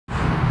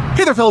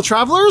Hey there, fellow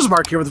travelers.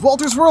 Mark here with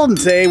Wolters World, and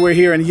today we're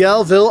here in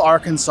Yellville,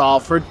 Arkansas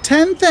for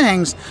 10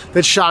 things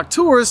that shock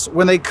tourists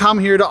when they come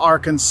here to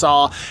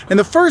Arkansas. And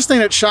the first thing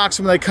that shocks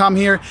them when they come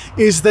here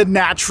is the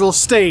natural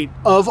state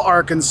of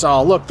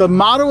Arkansas. Look, the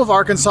motto of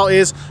Arkansas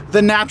is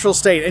the natural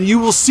state, and you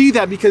will see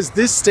that because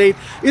this state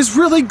is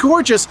really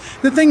gorgeous.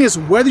 The thing is,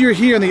 whether you're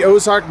here in the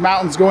Ozark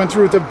Mountains going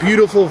through the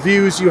beautiful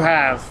views you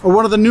have, or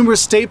one of the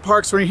numerous state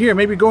parks when you're here,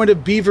 maybe going to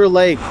Beaver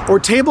Lake or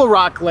Table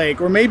Rock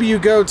Lake, or maybe you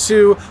go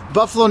to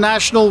Buffalo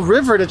National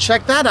River to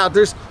check that out.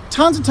 There's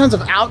tons and tons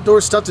of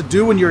outdoor stuff to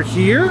do when you're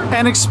here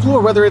and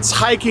explore, whether it's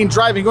hiking,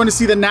 driving, going to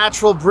see the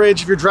natural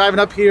bridge if you're driving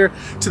up here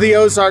to the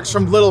Ozarks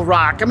from Little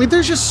Rock. I mean,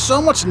 there's just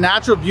so much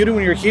natural beauty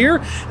when you're here.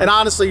 And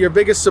honestly, your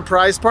biggest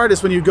surprise part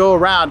is when you go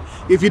around.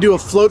 If you do a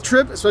float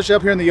trip, especially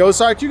up here in the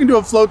Ozarks, you can do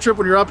a float trip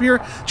when you're up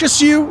here,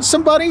 just you,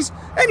 some buddies,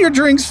 and your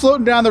drinks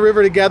floating down the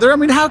river together. I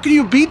mean, how can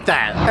you beat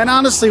that? And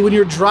honestly, when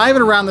you're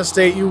driving around the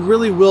state, you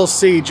really will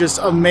see just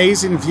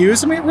amazing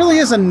views. I mean, it really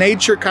is a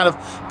nature kind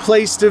of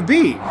place to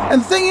be.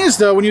 And the thing is,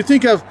 though, when you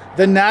think of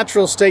the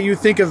natural state, you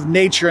think of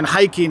nature and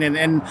hiking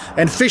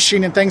and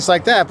fishing and things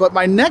like that. But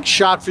my next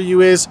shot for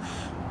you is,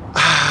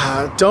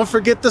 don't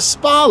forget the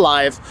spa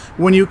life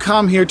when you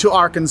come here to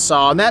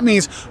Arkansas. And that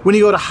means when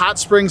you go to Hot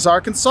Springs,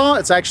 Arkansas,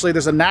 it's actually,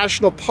 there's a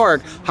national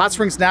park. Hot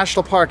Springs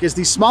National Park is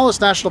the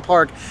smallest national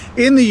park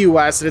in the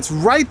US, and it's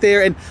right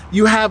there, and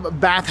you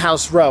have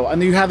Bathhouse Row.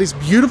 And you have these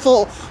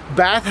beautiful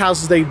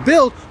bathhouses they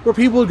built where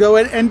people would go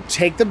in and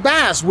take the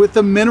baths with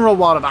the mineral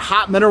water, the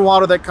hot mineral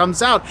water that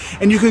comes out.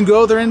 And you can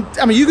go there and,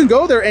 I mean, you can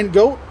go there and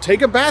go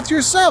take a bath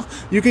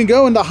yourself. You can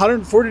go in the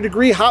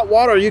 140-degree hot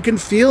water. You can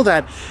feel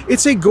that.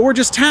 It's a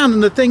gorgeous town.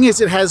 And the thing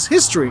is, it has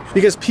history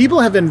because people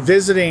have been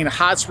visiting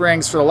Hot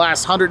Springs for the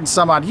last 100 and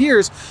some odd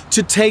years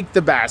to take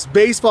the baths.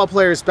 Baseball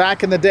players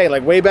back in the day,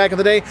 like way back in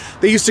the day,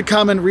 they used to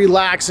come and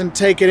relax and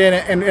take it in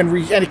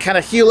and kind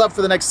of heal up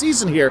for the next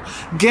season here.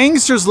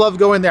 Gangsters love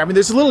going there. I mean,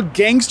 there's a little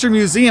gangster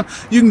museum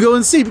you can go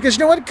and see because you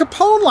know what?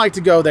 Capone liked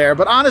to go there.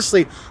 But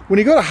honestly, when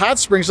you go to Hot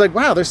Springs, you're like,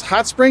 wow, there's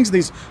Hot Springs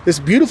and this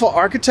beautiful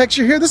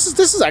architecture here. This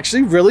is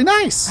actually really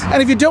nice.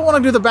 And if you don't want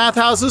to do the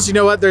bathhouses, you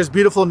know what? There's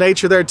beautiful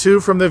nature there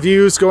too from the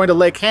views, going to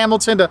Lake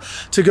Hamilton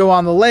to go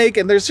on the lake.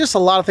 And there's just a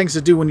lot of things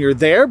to do when you're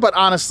there. But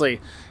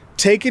honestly,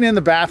 taking in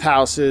the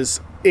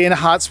bathhouses in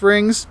Hot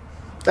Springs,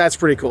 that's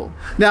pretty cool.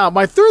 Now,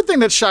 my third thing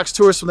that shocks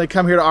tourists when they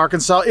come here to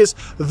Arkansas is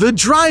the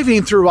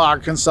driving through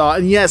Arkansas.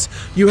 And yes,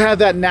 you have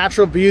that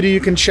natural beauty you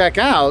can check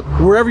out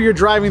wherever you're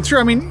driving through.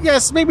 I mean,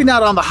 yes, maybe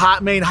not on the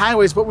hot main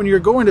highways, but when you're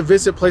going to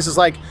visit places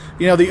like,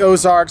 you know, the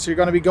Ozarks, or you're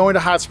going to be going to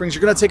Hot Springs,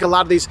 you're going to take a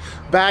lot of these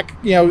back,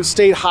 you know,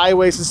 state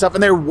highways and stuff,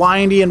 and they're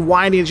windy and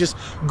windy and just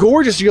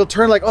gorgeous. You'll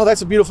turn like, oh,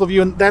 that's a beautiful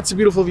view, and that's a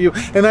beautiful view,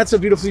 and that's a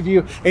beautiful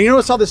view. And you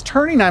notice all this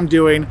turning I'm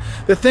doing.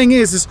 The thing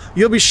is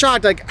you'll be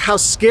shocked like how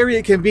scary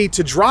it can be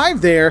to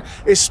drive there,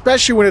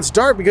 especially when it's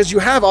dark, because you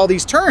have all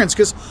these turns,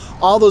 because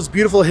all those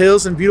beautiful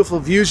hills and beautiful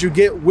views you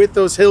get with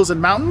those hills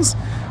and mountains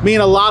mean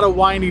a lot of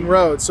winding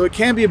roads. So it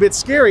can be a bit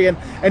scary, and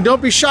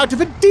don't be shocked if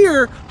a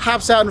deer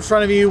hops out in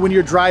front of you when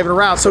you're driving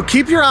around. So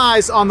keep your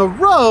eyes on the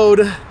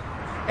road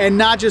and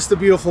not just the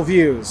beautiful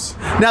views.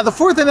 Now, the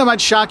fourth thing that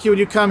might shock you when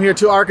you come here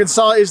to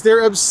Arkansas is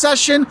their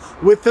obsession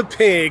with the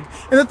pig.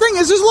 And the thing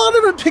is, there's a lot of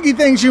different piggy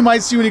things you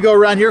might see when you go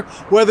around here,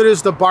 whether it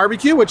is the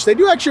barbecue, which they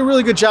do actually a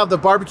really good job of the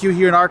barbecue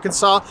here in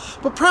Arkansas,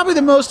 but probably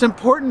the most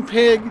important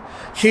pig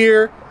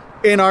here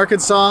in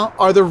Arkansas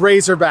are the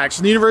Razorbacks.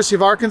 From the University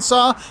of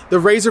Arkansas,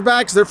 the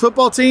Razorbacks, their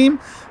football team,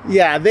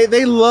 yeah,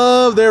 they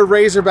love their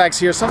Razorbacks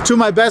here. Two of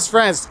my best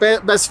friends,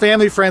 best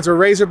family friends were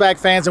Razorback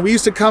fans, and we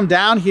used to come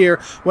down here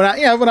when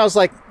I was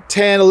like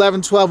 10,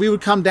 11, 12, we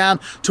would come down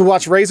to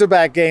watch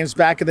Razorback games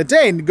back in the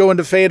day and go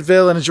into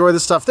Fayetteville and enjoy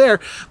the stuff there.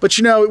 But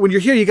you know, when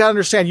you're here, you got to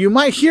understand, you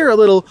might hear a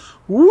little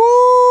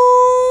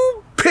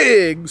woo,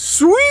 pig,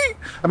 sweet.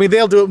 I mean,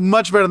 they'll do it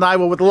much better than I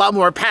will with a lot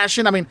more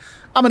passion. I mean,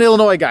 I'm an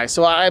Illinois guy,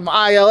 so I'm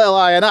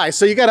I-L-L-I-N-I.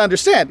 So you got to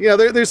understand, you know,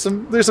 there's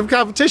some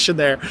competition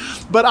there.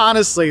 But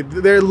honestly,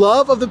 their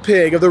love of the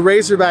pig, of the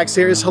Razorbacks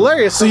here is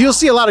hilarious. So you'll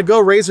see a lot of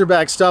Go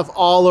Razorback stuff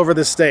all over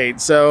the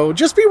state. So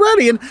just be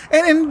ready and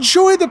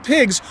enjoy the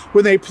pigs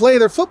when they play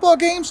their football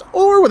games,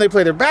 or when they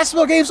play their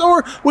basketball games,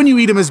 or when you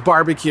eat them as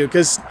barbecue,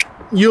 because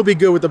you'll be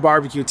good with the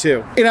barbecue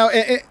too. You know,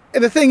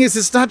 and the thing is,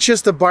 it's not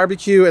just the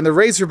barbecue and the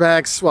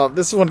Razorbacks. Well,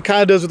 this one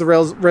kind of does with the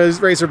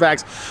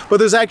Razorbacks, but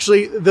there's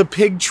actually the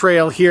pig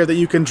trail here that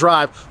you can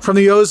drive from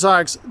the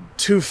Ozarks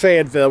to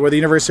Fayetteville, where the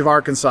University of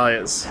Arkansas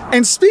is.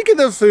 And speaking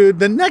of food,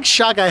 the next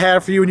shock I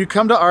have for you when you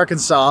come to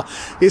Arkansas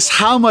is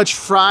how much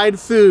fried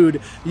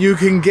food you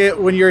can get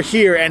when you're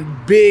here, and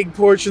big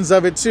portions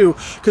of it too.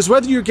 Because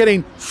whether you're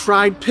getting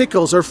fried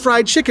pickles or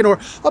fried chicken or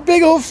a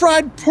big old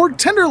fried pork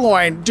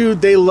tenderloin,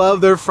 dude, they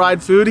love their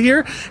fried food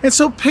here. And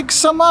so pick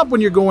some up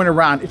when you're going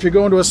around. If you're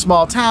going to a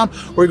small town,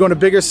 or you're going to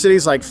bigger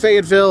cities like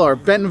Fayetteville or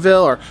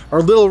Bentonville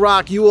or Little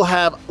Rock, you will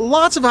have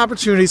lots of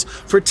opportunities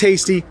for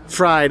tasty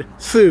fried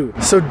food.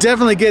 So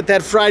definitely get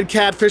that fried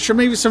catfish, or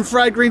maybe some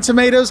fried green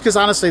tomatoes, because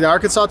honestly, the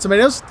Arkansas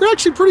tomatoes, they're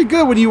actually pretty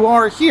good when you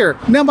are here.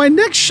 Now, my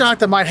next shock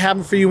that might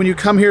happen for you when you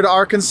come here to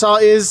Arkansas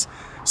is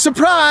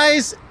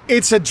Surprise!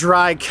 It's a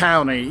dry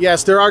county.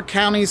 Yes, there are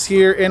counties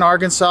here in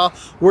Arkansas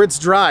where it's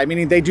dry,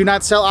 meaning they do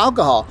not sell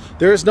alcohol.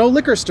 There is no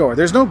liquor store.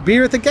 There's no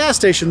beer at the gas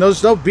station.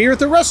 There's no beer at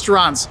the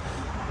restaurants.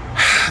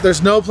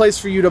 There's no place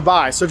for you to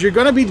buy. So if you're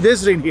going to be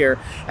visiting here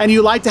and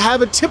you like to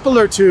have a tipple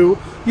or two,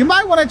 you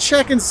might want to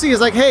check and see.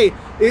 It's like, hey,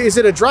 is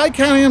it a dry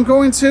county I'm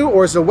going to,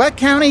 or is it a wet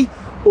county,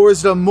 or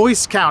is it a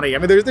moist county? I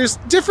mean, there's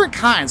different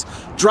kinds.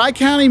 Dry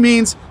county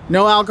means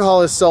no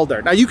alcohol is sold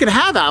there. Now, you can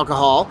have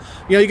alcohol,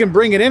 you know, you can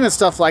bring it in and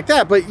stuff like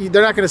that, but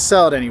they're not going to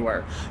sell it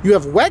anywhere. You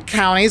have wet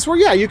counties where,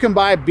 yeah, you can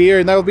buy beer,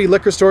 and there will be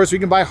liquor stores where you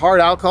can buy hard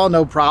alcohol,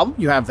 no problem.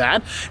 You have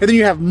that. And then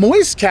you have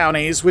moist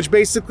counties, which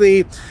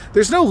basically,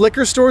 there's no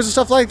liquor stores and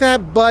stuff like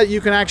that, but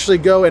you can actually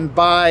go and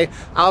buy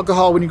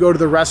alcohol when you go to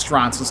the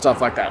restaurants and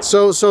stuff like that.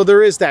 So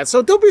there is that.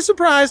 So don't be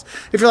surprised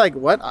if you're like,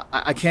 what?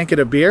 I can't get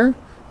a beer?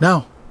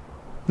 No.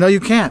 No,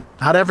 you can't.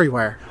 Not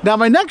everywhere. Now,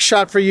 my next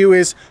shot for you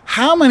is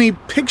how many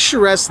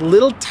picturesque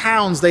little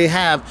towns they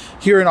have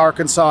here in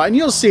Arkansas. And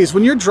you'll see is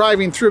when you're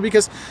driving through,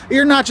 because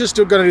you're not just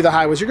going to do the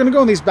highways, you're going to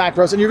go on these back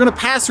roads and you're going to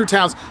pass through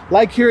towns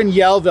like here in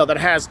Yellville that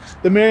has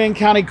the Marion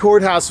County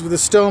Courthouse with the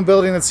stone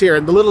building that's here,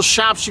 and the little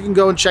shops you can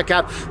go and check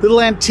out,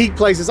 little antique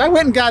places. I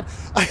went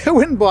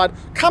and bought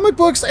comic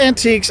books,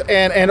 antiques,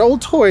 and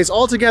old toys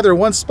all together in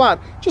one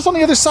spot, just on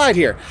the other side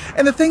here.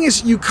 And the thing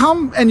is, you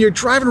come and you're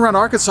driving around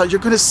Arkansas, you're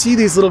going to see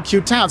these little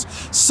cute towns.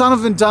 Some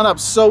of them done up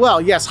so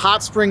well. Yes,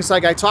 Hot Springs,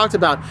 like I talked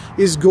about,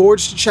 is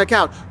gorgeous to check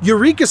out.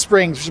 Eureka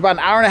Springs, which is about an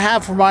hour and a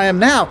half from where I am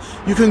now,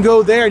 you can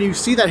go there and you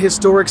see that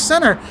historic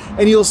center,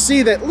 and you'll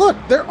see that, look,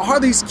 there are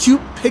these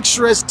cute,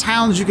 picturesque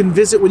towns you can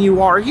visit when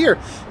you are here.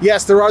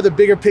 Yes, there are the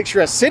bigger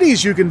picturesque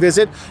cities you can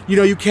visit. You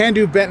know, you can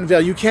do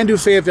Bentonville, you can do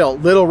Fayetteville,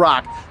 Little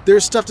Rock.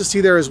 There's stuff to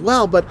see there as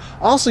well, but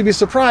also you'd be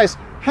surprised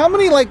how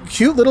many like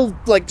cute little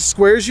like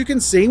squares you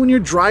can see when you're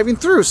driving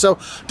through. So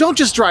don't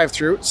just drive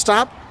through,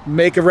 stop,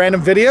 make a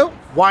random video.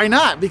 Why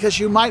not? Because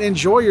you might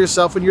enjoy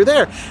yourself when you're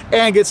there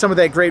and get some of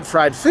that great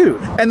fried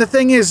food. And the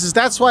thing is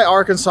that's why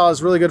Arkansas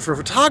is really good for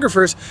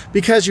photographers,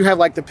 because you have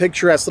like the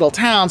picturesque little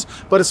towns,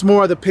 but it's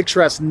more of the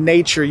picturesque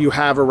nature you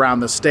have around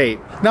the state.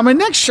 Now, my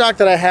next shot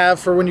that I have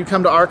for when you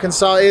come to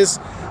Arkansas is,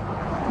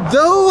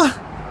 though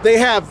they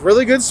have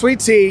really good sweet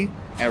tea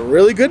and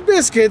really good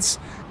biscuits,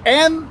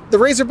 and the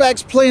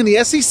Razorbacks play in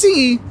the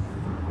SEC,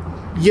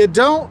 you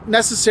don't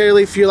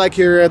necessarily feel like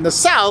you're in the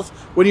South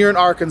when you're in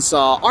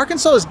Arkansas.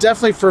 Arkansas is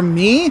definitely, for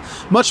me,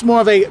 much more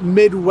of a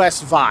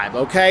Midwest vibe,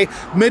 okay?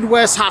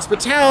 Midwest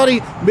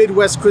hospitality,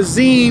 Midwest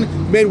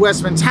cuisine,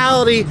 Midwest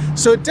mentality.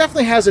 So it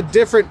definitely has a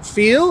different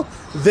feel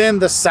than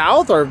the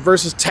South, or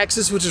versus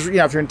Texas, which is, you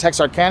know, if you're in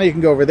Texarkana, you can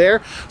go over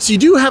there. So you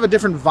do have a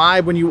different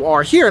vibe when you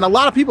are here. And a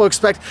lot of people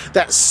expect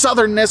that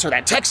southernness or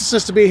that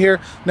Texasness to be here.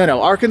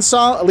 No,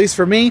 Arkansas, at least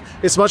for me,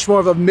 it's much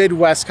more of a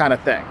Midwest kind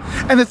of thing.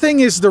 And the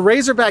thing is, the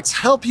Razorbacks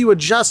help you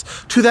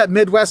adjust to that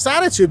Midwest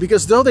attitude,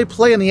 because though they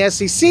play in the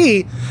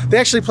SEC, they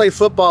actually play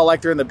football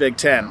like they're in the Big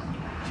Ten.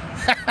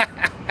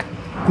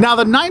 Now,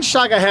 the ninth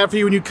shot I have for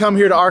you when you come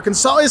here to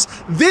Arkansas is,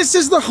 this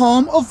is the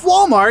home of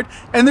Wal-Mart,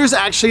 and there's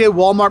actually a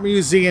Wal-Mart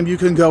Museum you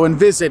can go and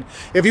visit.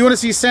 If you want to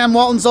see Sam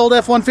Walton's old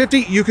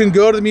F-150, you can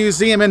go to the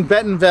museum in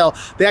Bentonville.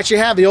 They actually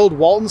have the old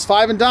Walton's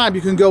 5 and dime.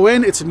 You can go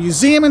in, it's a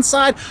museum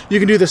inside. You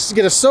can do this,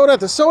 get a soda at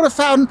the soda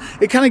fountain.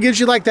 It kind of gives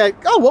you like that,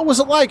 oh, what was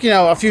it like, you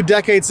know, a few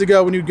decades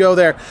ago when you go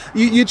there.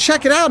 You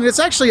check it out, and it's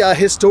actually a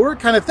historic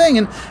kind of thing.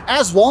 And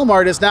as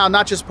Wal-Mart is now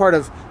not just part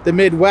of the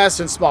Midwest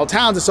and small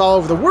towns, it's all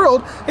over the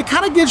world, it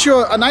kind of gives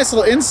you a nice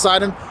little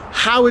insight on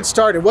how it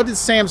started. What did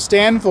Sam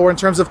stand for in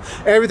terms of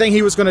everything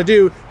he was going to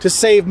do to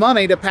save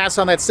money to pass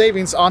on that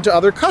savings on to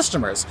other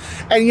customers?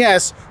 And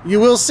yes,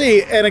 you will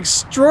see an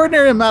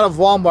extraordinary amount of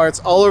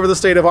Walmarts all over the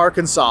state of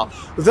Arkansas.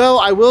 Though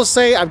I will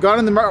say, I've gone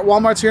in the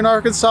Walmarts here in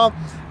Arkansas,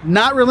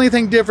 not really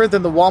anything different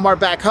than the Walmart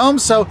back home,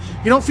 so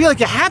you don't feel like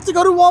you have to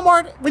go to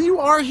Walmart when you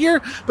are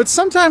here, but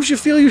sometimes you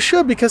feel you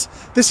should, because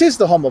this is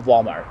the home of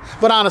Walmart.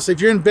 But honestly,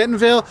 if you're in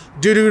Bentonville,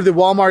 due to the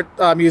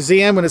Walmart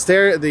Museum, when it's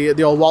there,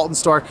 the old Walton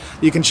store,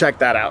 you can check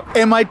that out.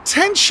 And my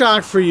 10th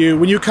shock for you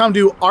when you come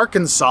to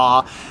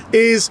Arkansas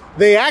is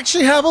they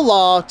actually have a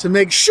law to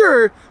make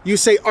sure you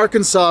say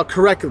Arkansas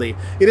correctly.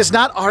 It is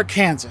not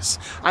Arkansas.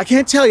 I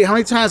can't tell you how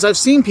many times I've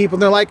seen people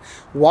and they're like,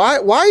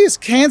 why is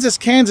Kansas,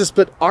 Kansas,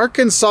 but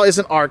Arkansas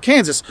isn't Arkansas?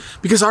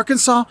 Because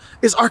Arkansas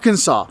is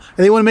Arkansas,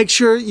 and they want to make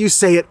sure you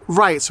say it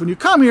right. So when you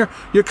come here,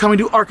 you're coming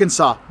to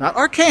Arkansas, not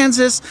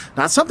Arkansas,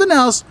 not something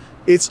else.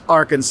 It's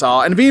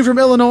Arkansas. And being from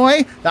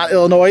Illinois, not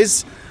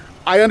Illinois,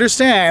 I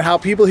understand how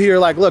people here are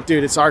like, look,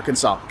 dude, it's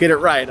Arkansas. Get it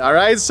right, all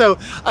right? So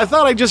I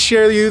thought I'd just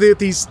share with you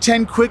these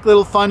 10 quick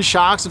little fun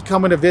shocks of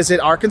coming to visit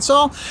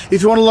Arkansas.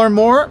 If you want to learn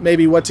more,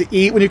 maybe what to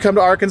eat when you come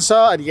to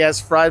Arkansas, and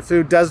yes, fried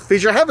food does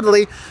feature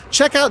heavily,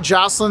 check out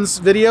Jocelyn's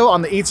video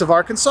on the Eats of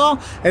Arkansas.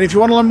 And if you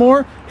want to learn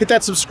more, hit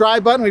that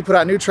subscribe button. We put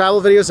out new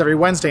travel videos every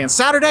Wednesday and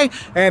Saturday.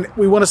 And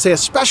we want to say a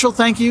special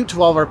thank you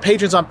to all of our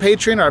patrons on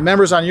Patreon, our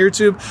members on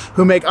YouTube,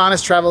 who make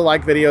honest travel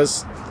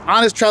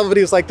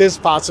videos like this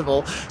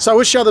possible. So I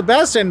wish you all the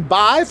best, and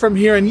bye from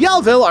here in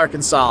Yellville,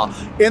 Arkansas,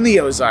 in the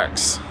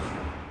Ozarks.